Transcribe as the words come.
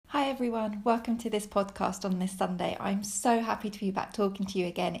everyone, welcome to this podcast on this Sunday. I'm so happy to be back talking to you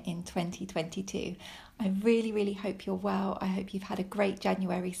again in 2022. I really hope you're well. I hope you've had a great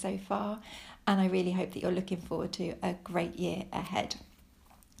January so far, and I really hope that you're looking forward to a great year ahead.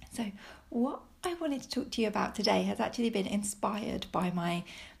 So what I wanted to talk to you about today has actually been inspired by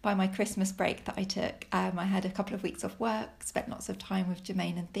my Christmas break that I took. I had a couple of weeks off work, spent lots of time with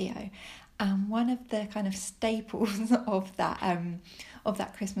Jermaine and Theo. One of the kind of staples of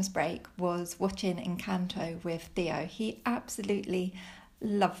that Christmas break was watching Encanto with Theo. He absolutely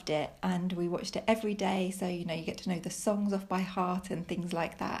loved it, and we watched it every day. So you get to know the songs off by heart and things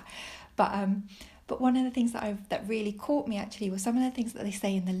like that. But one of the things that really caught me actually was some of the things that they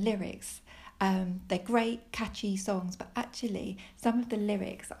say in the lyrics. They're great, catchy songs, but actually some of the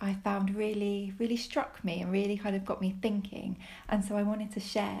lyrics I found really struck me and really kind of got me thinking. And so I wanted to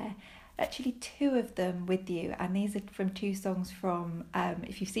share actually two of them with you, and these are from two songs from,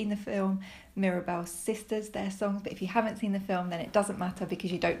 if you've seen the film, Mirabel's sisters, their songs, but if you haven't seen the film, then it doesn't matter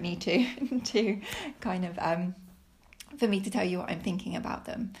because you don't need to kind of, for me to tell you what I'm thinking about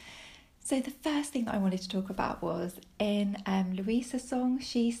them. So the first thing that I wanted to talk about was in Louisa's song.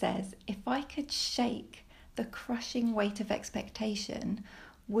 She says, "If I could shake the crushing weight of expectation,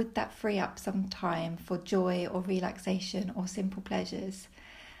 would that free up some time for joy or relaxation or simple pleasures?"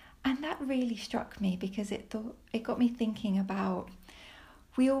 And that really struck me because it got me thinking about,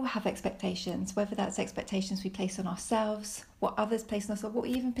 we all have expectations, whether that's expectations we place on ourselves, what others place on us, or what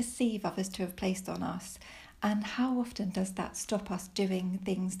we even perceive others to have placed on us. And how often does that stop us doing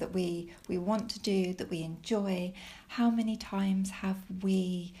things that we want to do, that we enjoy? How many times have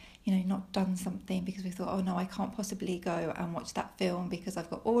we, not done something because we thought, oh no, I can't possibly go and watch that film because I've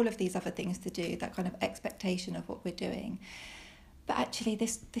got all of these other things to do, that kind of expectation of what we're doing. But actually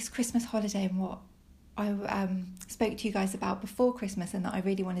this Christmas holiday, and what I spoke to you guys about before Christmas, and that I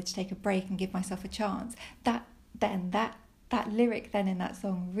really wanted to take a break and give myself a chance, that lyric then in that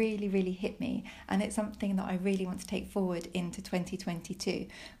song really hit me. And it's something that I really want to take forward into 2022,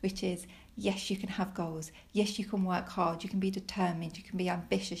 which is, yes, you can have goals. Yes, you can work hard. You can be determined. You can be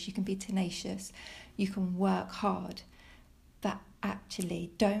ambitious. You can be tenacious. You can work hard. But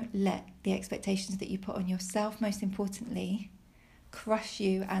actually, don't let the expectations that you put on yourself, most importantly, crush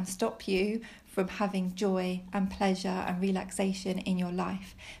you and stop you from having joy and pleasure and relaxation in your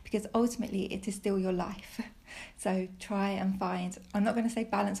life, because ultimately it is still your life. So try and find, I'm not going to say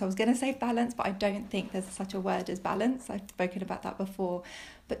balance, I was going to say balance, but I don't think there's such a word as balance. I've spoken about that before,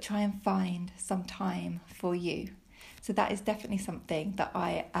 but try and find some time for you. So that is definitely something that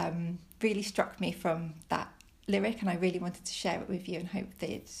I really struck me from that lyric, and I really wanted to share it with you and hope that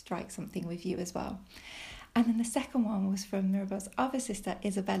it strikes something with you as well. And then the second one was from Mirabel's other sister,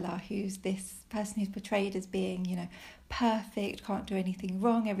 Isabella, who's this person who's portrayed as being, perfect, can't do anything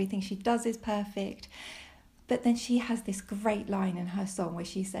wrong, everything she does is perfect. But then she has this great line in her song where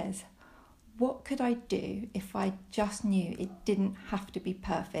she says, "What could I do if I just knew it didn't have to be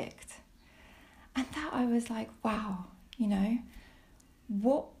perfect?" And that I was like, wow,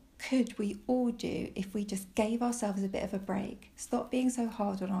 what could we all do if we just gave ourselves a bit of a break? Stop being so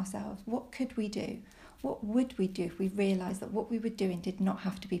hard on ourselves. What could we do? What would we do if we realised that what we were doing did not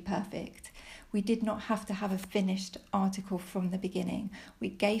have to be perfect? We did not have to have a finished article from the beginning. We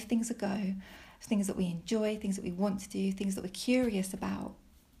gave things a go, things that we enjoy, things that we want to do, things that we're curious about.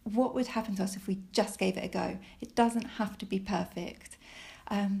 What would happen to us if we just gave it a go? It doesn't have to be perfect.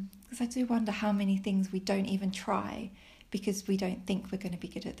 Because I do wonder how many things we don't even try because we don't think we're going to be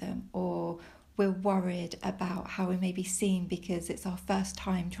good at them, or we're worried about how we may be seen because it's our first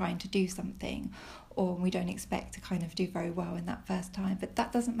time trying to do something, or we don't expect to kind of do very well in that first time. But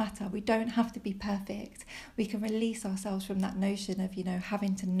that doesn't matter. We don't have to be perfect. We can release ourselves from that notion of,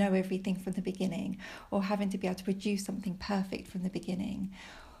 having to know everything from the beginning, or having to be able to produce something perfect from the beginning.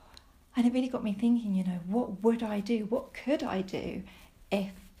 And it really got me thinking, what would I do? What could I do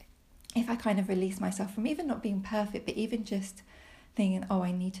if I kind of release myself from even not being perfect, but even just thinking, oh,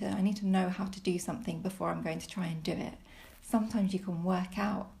 I need to know how to do something before I'm going to try and do it. Sometimes you can work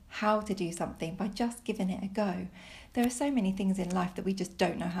out how to do something by just giving it a go. There are so many things in life that we just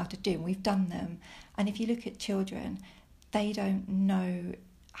don't know how to do, and we've done them. And if you look at children, they don't know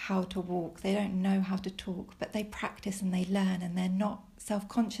how to walk, they don't know how to talk, but they practice and they learn, and they're not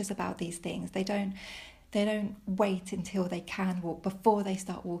self-conscious about these things. They don't wait until they can walk before they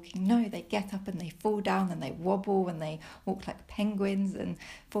start walking. No, they get up and they fall down and they wobble and they walk like penguins and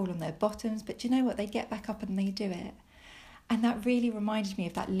fall on their bottoms. But do you know what? They get back up and they do it. And that really reminded me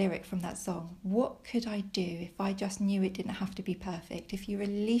of that lyric from that song. What could I do if I just knew it didn't have to be perfect? If you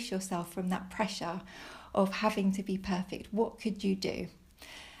release yourself from that pressure of having to be perfect, what could you do?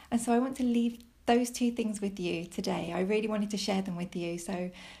 And so I want to leave those two things with you today. I really wanted to share them with you. So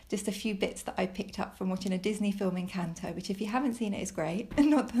just a few bits that I picked up from watching a Disney film, Encanto, which if you haven't seen it is great.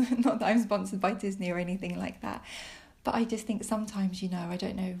 Not that I'm sponsored by Disney or anything like that. But I just think sometimes, I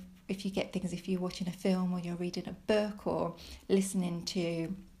don't know if you get things if you're watching a film or you're reading a book or listening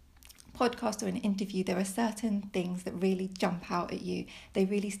to podcast or an interview, there are certain things that really jump out at you. They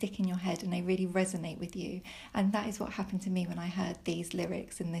really stick in your head and they really resonate with you. And that is what happened to me when I heard these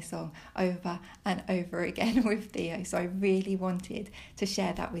lyrics in this song over and over again with Theo. So I really wanted to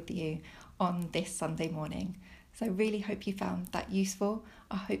share that with you on this Sunday morning. So I really hope you found that useful.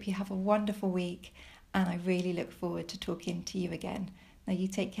 I hope you have a wonderful week, and I really look forward to talking to you again. Now you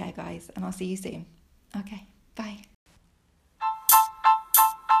take care, guys, and I'll see you soon. Okay, bye.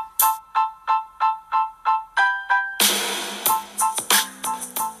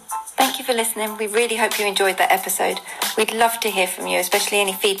 Thank you for listening. We really hope you enjoyed that episode. We'd love to hear from you, especially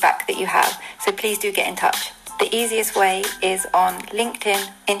any feedback that you have. So please do get in touch. The easiest way is on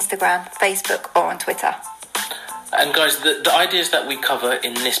LinkedIn, Instagram, Facebook, or on Twitter. And guys, the ideas that we cover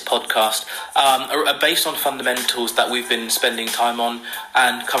in this podcast are based on fundamentals that we've been spending time on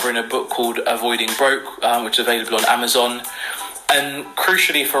and covering a book called Avoiding Broke, which is available on Amazon. And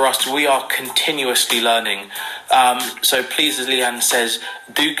crucially for us, we are continuously learning. So please, as Leanne says,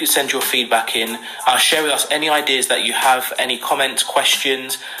 do send your feedback in. Share with us any ideas that you have, any comments,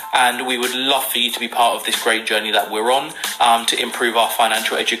 questions, and we would love for you to be part of this great journey that we're on to improve our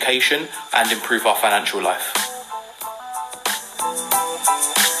financial education and improve our financial life.